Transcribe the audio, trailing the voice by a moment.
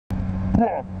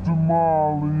But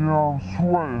Molly, I'm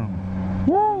sweating.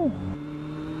 Woo!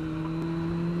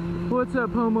 What's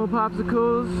up, Homo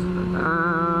Popsicles?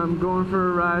 I'm going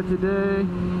for a ride today,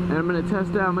 and I'm going to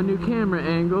test out my new camera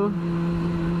angle.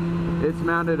 It's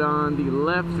mounted on the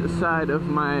left side of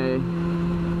my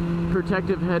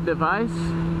protective head device,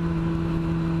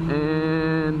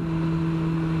 and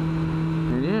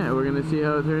yeah, we're going to see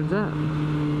how it turns out.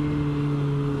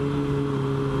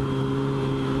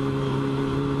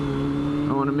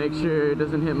 I want to make sure it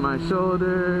doesn't hit my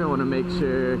shoulder. I want to make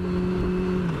sure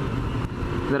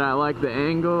that I like the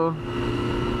angle,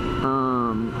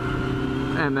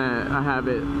 and that I have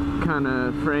it kind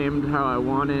of framed how I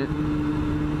want it.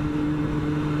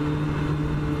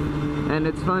 And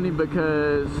it's funny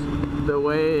because the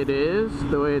way it is,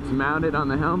 the way it's mounted on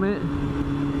the helmet,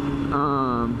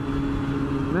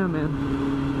 man,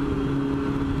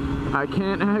 I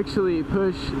can't actually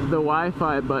push the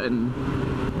Wi-Fi button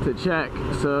to check.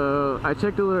 So I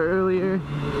checked a little earlier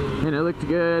and it looked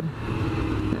good.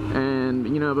 And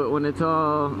you know, but when it's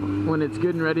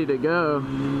good and ready to go,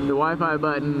 the Wi-Fi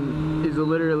button is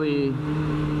literally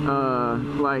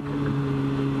like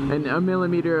a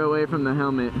millimeter away from the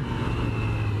helmet.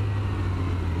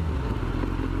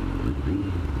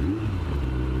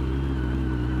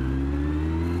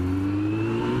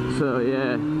 So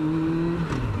yeah,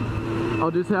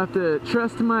 I'll just have to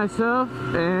trust myself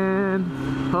and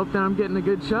hope that I'm getting a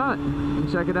good shot and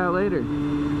check it out later.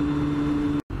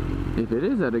 If it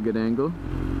is at a good angle,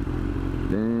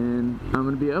 then I'm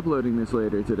going to be uploading this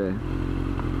later today.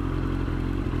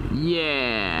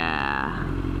 Yeah!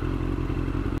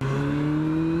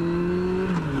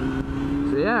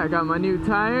 So yeah, I got my new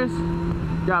tires,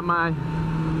 got my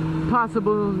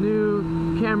possible new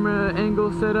camera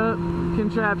angle setup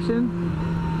contraption.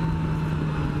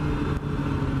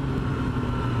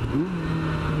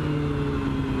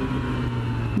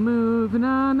 Moving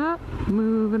on up,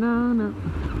 moving on up.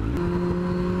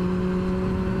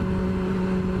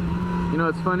 You know,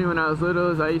 it's funny, when I was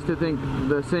little, I used to think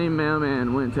the same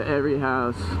mailman went to every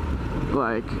house,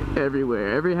 like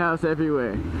everywhere, every house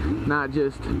everywhere, not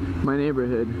just my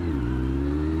neighborhood.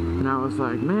 And I was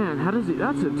like, man, how does he,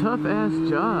 that's a tough ass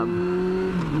job.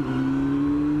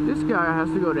 This guy has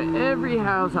to go to every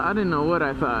house. I didn't know what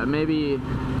I thought, maybe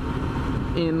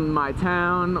in my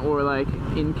town or like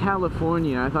in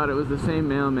California. I thought it was the same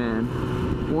mailman.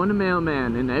 One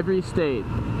mailman in every state.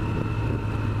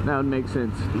 That would make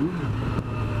sense.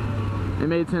 It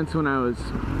made sense when I was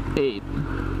 8.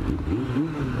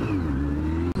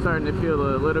 Starting to feel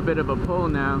a little bit of a pull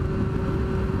now.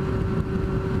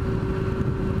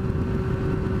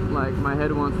 Like my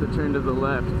head wants to turn to the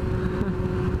left.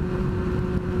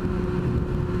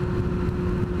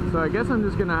 So I guess I'm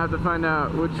just gonna have to find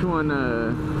out which one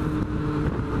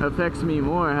affects me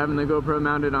more, having the GoPro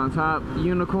mounted on top,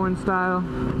 unicorn style,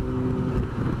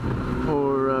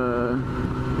 or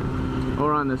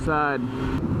on the side.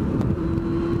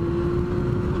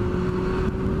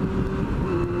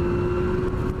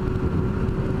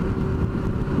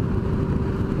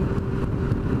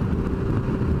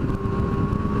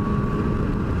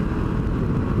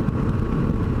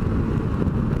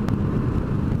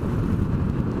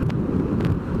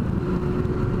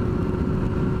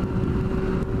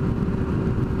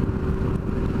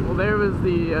 There was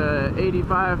the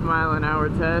 85 mile an hour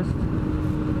test,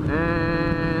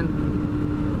 and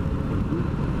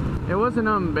it wasn't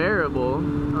unbearable.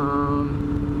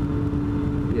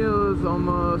 Feels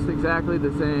almost exactly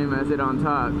the same as it on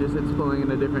top, just it's pulling in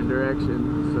a different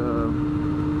direction. So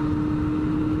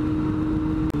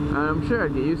I'm sure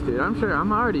I'd get used to it.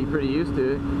 I'm already pretty used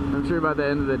to it. I'm sure by the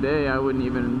end of the day I wouldn't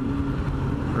even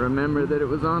remember that it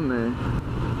was on there.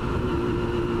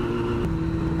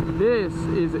 This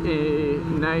is a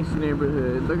nice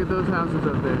neighborhood. Look at those houses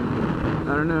up there.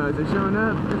 I don't know, is it showing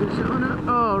up? Is it showing up?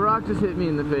 Oh, a rock just hit me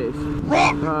in the face.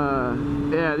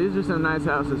 Yeah, these are some nice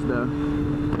houses though.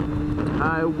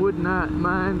 I would not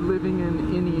mind living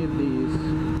in any of these.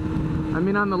 I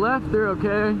mean, on the left, they're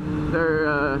okay. They're,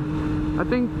 I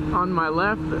think on my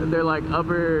left, they're like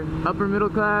upper middle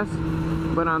class.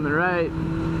 But on the right,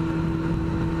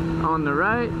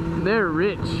 they're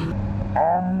rich.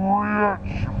 I'm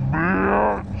rich,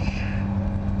 bitch.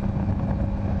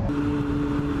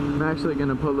 I'm actually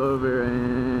gonna pull over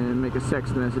and make a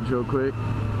sex message real quick.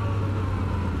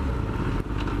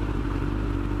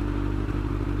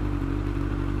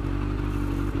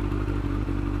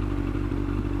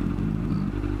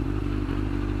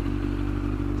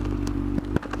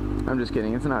 I'm just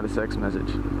kidding, it's not a sex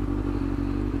message.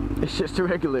 It's just a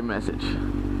regular message.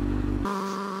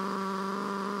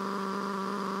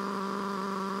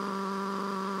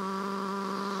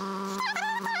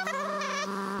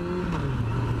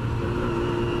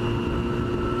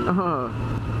 Oh,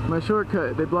 my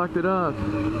shortcut, they blocked it off.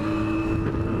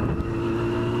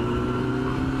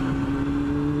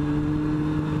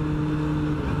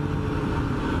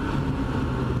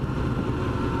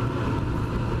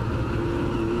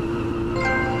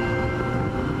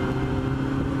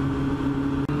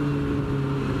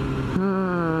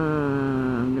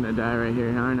 I'm gonna die right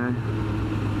here, aren't I?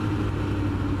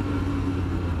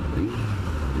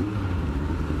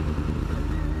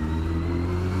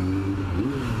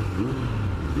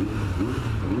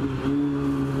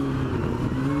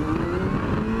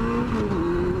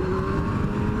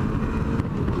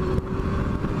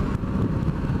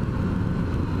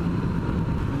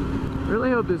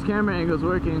 Really hope this camera angle's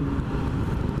working.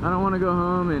 I don't want to go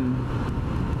home and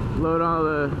load all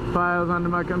the files onto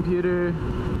my computer.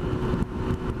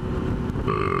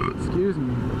 Excuse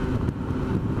me.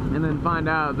 And then find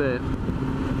out that,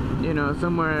 you know,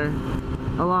 somewhere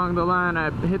along the line I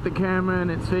hit the camera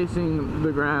and it's facing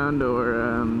the ground, or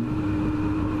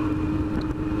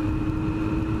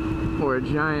a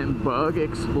giant bug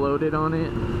exploded on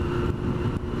it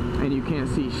and you can't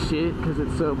see shit because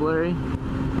it's so blurry.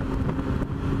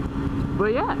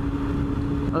 But yeah,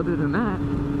 other than that,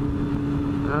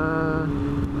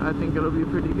 I think it'll be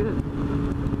pretty good.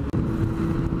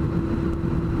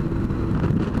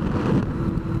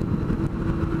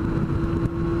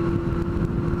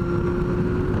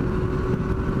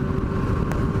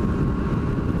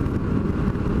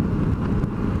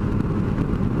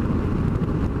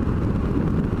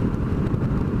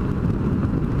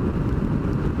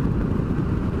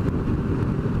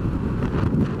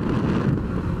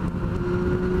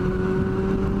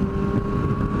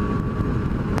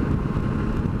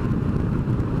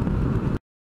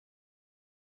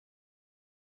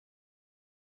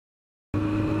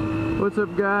 What's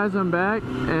up guys, I'm back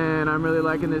and I'm really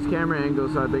liking this camera angle,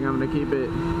 so I think I'm gonna keep it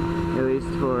at least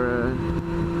for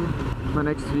my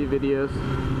next few videos.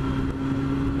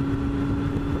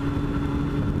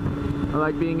 I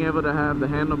like being able to have the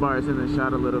handlebars in the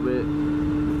shot a little bit.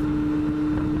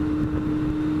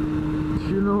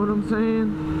 You know what I'm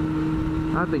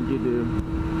saying? I think you do.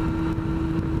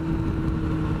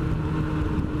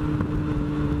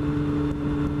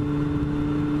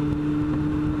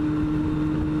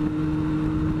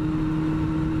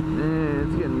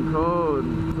 Cold.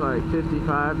 It's like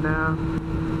 55 now,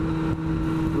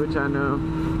 which I know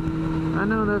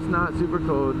that's not super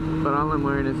cold, but all I'm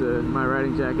wearing is my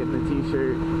riding jacket and a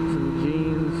t-shirt, some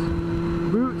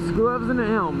jeans, boots, gloves, and a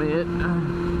helmet.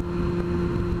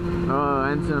 Oh,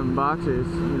 and some boxers,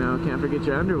 you know, can't forget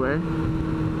your underwear.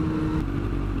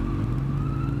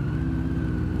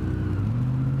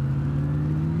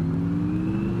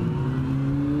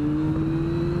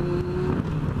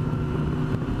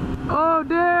 Oh,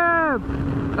 damn!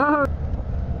 Oh!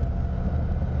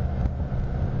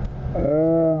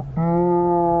 Oh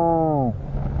no!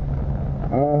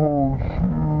 Oh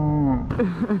shit!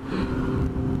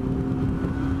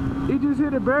 He just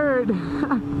hit a bird!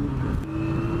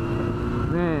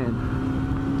 Man,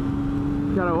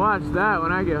 gotta watch that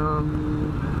when I get home.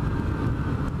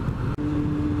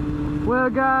 Well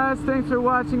guys, thanks for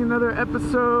watching another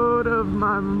episode of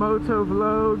my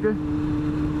Motovlog,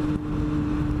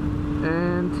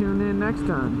 and tune in next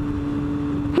time.